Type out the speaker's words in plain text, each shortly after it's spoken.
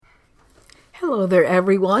Hello there,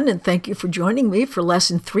 everyone, and thank you for joining me for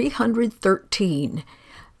Lesson 313.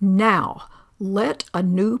 Now, let a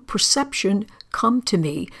new perception come to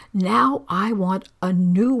me. Now I want a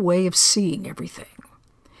new way of seeing everything.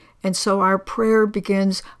 And so our prayer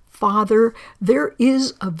begins, Father, there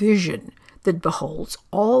is a vision that beholds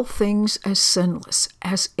all things as sinless,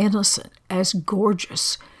 as innocent, as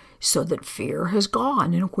gorgeous, so that fear has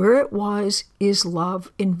gone, and where it was is love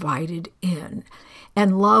invited in.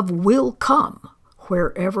 And love will come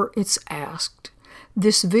wherever it's asked.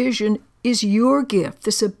 This vision is your gift.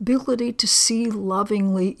 This ability to see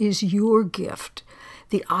lovingly is your gift.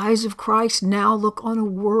 The eyes of Christ now look on a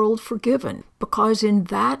world forgiven, because in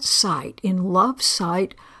that sight, in love's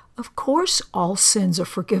sight, of course all sins are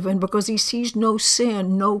forgiven, because he sees no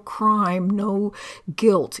sin, no crime, no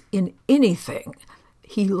guilt in anything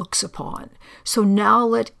he looks upon. So now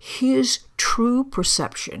let his true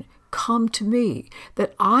perception come to me,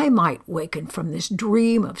 that I might waken from this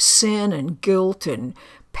dream of sin and guilt and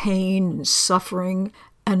pain and suffering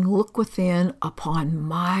and look within upon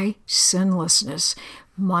my sinlessness,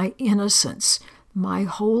 my innocence, my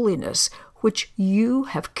holiness, which you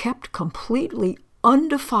have kept completely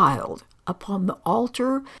undefiled upon the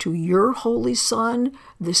altar to your Holy Son,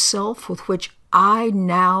 the self with which I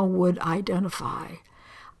now would identify.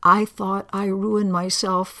 I thought I ruined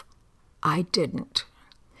myself. I didn't.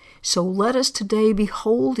 So let us today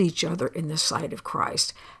behold each other in the sight of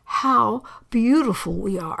Christ. How beautiful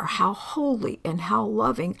we are, how holy and how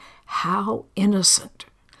loving, how innocent.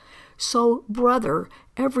 So, brother,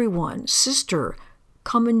 everyone, sister,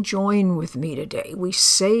 come and join with me today. We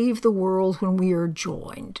save the world when we are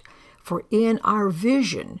joined. For in our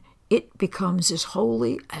vision, it becomes as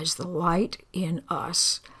holy as the light in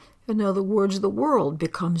us. In other words, the world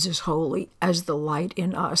becomes as holy as the light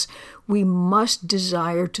in us. We must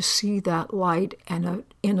desire to see that light and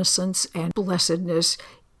innocence and blessedness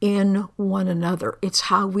in one another. It's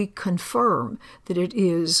how we confirm that it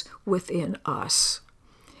is within us.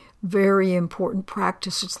 Very important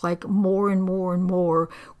practice. It's like more and more and more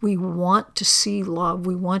we want to see love.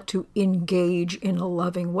 We want to engage in a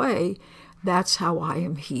loving way. That's how I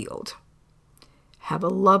am healed. Have a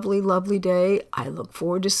lovely, lovely day. I look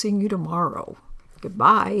forward to seeing you tomorrow.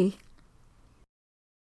 Goodbye.